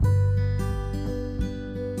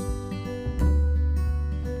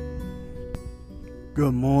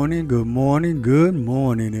Good morning, good morning, good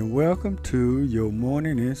morning, and welcome to your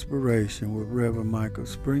morning inspiration with Reverend Michael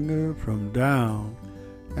Springer from Down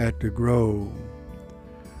at the Grove.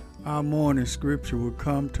 Our morning scripture will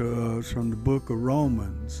come to us from the book of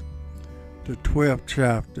Romans, the 12th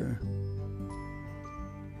chapter,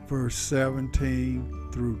 verse 17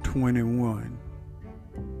 through 21.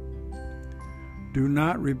 Do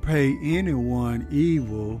not repay anyone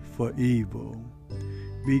evil for evil.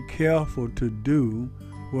 Be careful to do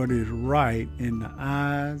what is right in the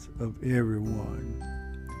eyes of everyone.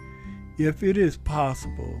 If it is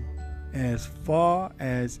possible, as far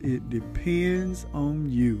as it depends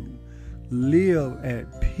on you, live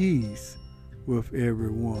at peace with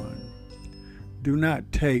everyone. Do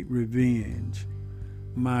not take revenge,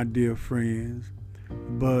 my dear friends,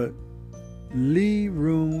 but leave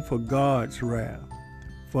room for God's wrath,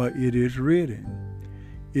 for it is written,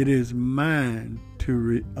 "It is mine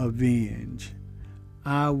to avenge.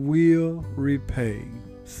 I will repay,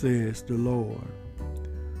 says the Lord."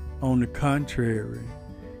 On the contrary,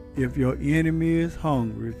 if your enemy is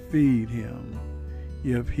hungry, feed him.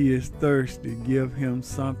 If he is thirsty, give him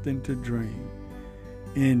something to drink.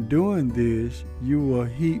 In doing this, you will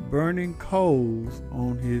heap burning coals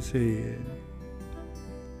on his head.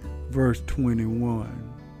 Verse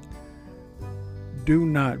 21. Do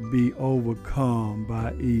not be overcome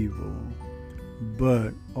by evil,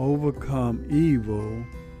 but overcome evil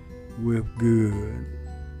with good.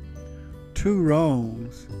 Two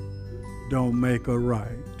wrongs don't make a right.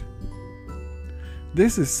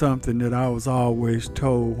 This is something that I was always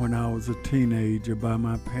told when I was a teenager by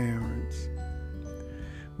my parents.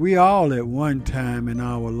 We all at one time in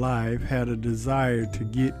our life had a desire to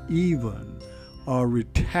get even or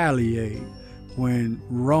retaliate when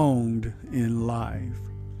wronged in life.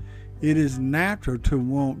 It is natural to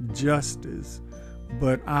want justice,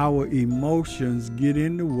 but our emotions get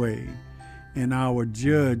in the way and our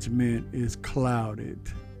judgment is clouded.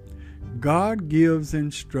 God gives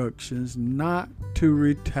instructions not to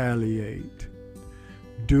retaliate.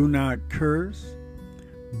 Do not curse.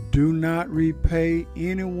 Do not repay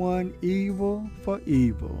anyone evil for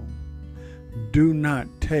evil. Do not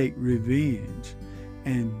take revenge,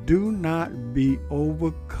 and do not be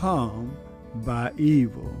overcome by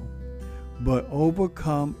evil, but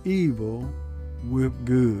overcome evil with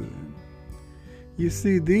good. You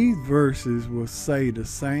see, these verses will say the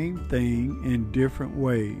same thing in different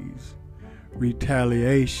ways.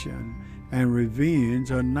 Retaliation and revenge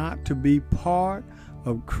are not to be part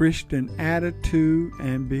of Christian attitude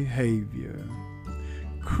and behavior.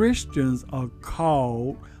 Christians are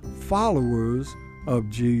called followers of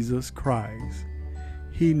Jesus Christ.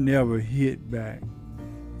 He never hit back,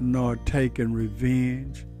 nor taken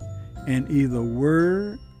revenge in either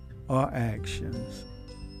word or actions.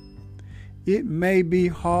 It may be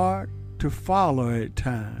hard to follow at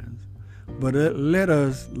times, but let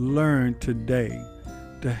us learn today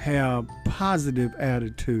to have positive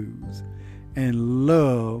attitudes and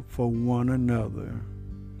love for one another.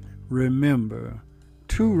 Remember,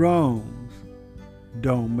 two wrongs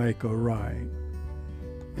don't make a right.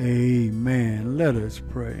 Amen. Let us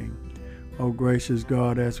pray. Oh, gracious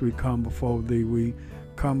God, as we come before Thee, we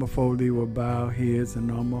come before Thee with bowed heads and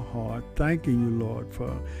humble heart, thanking You, Lord, for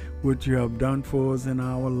what You have done for us in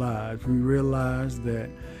our lives. We realize that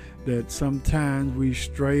sometimes we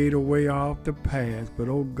strayed away off the path, but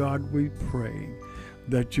oh God, we pray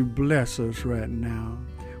that You bless us right now.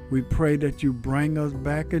 We pray that You bring us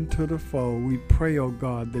back into the fold. We pray, oh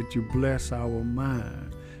God, that You bless our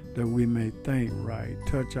mind, that we may think right,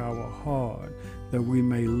 touch our heart, that we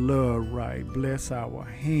may love right, bless our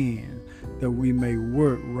hands, that we may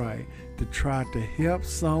work right, to try to help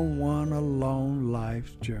someone along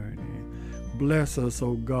life's journey. Bless us,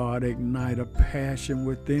 O God, ignite a passion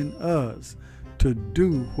within us to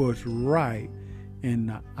do what's right in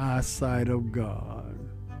the eyesight of God.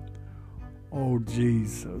 O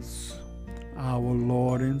Jesus, our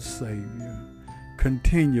Lord and Savior,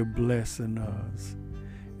 continue blessing us,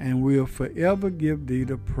 and we'll forever give Thee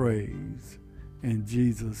the praise. In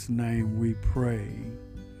Jesus' name we pray.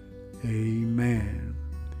 Amen.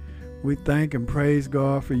 We thank and praise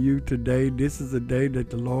God for you today. This is a day that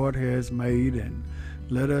the Lord has made, and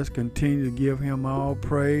let us continue to give Him all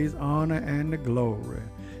praise, honor, and the glory.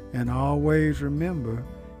 And always remember,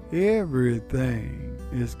 everything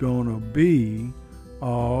is going to be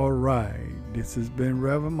all right. This has been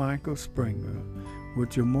Reverend Michael Springer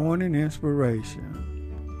with your morning inspiration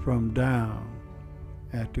from Down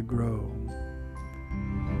at the Grove.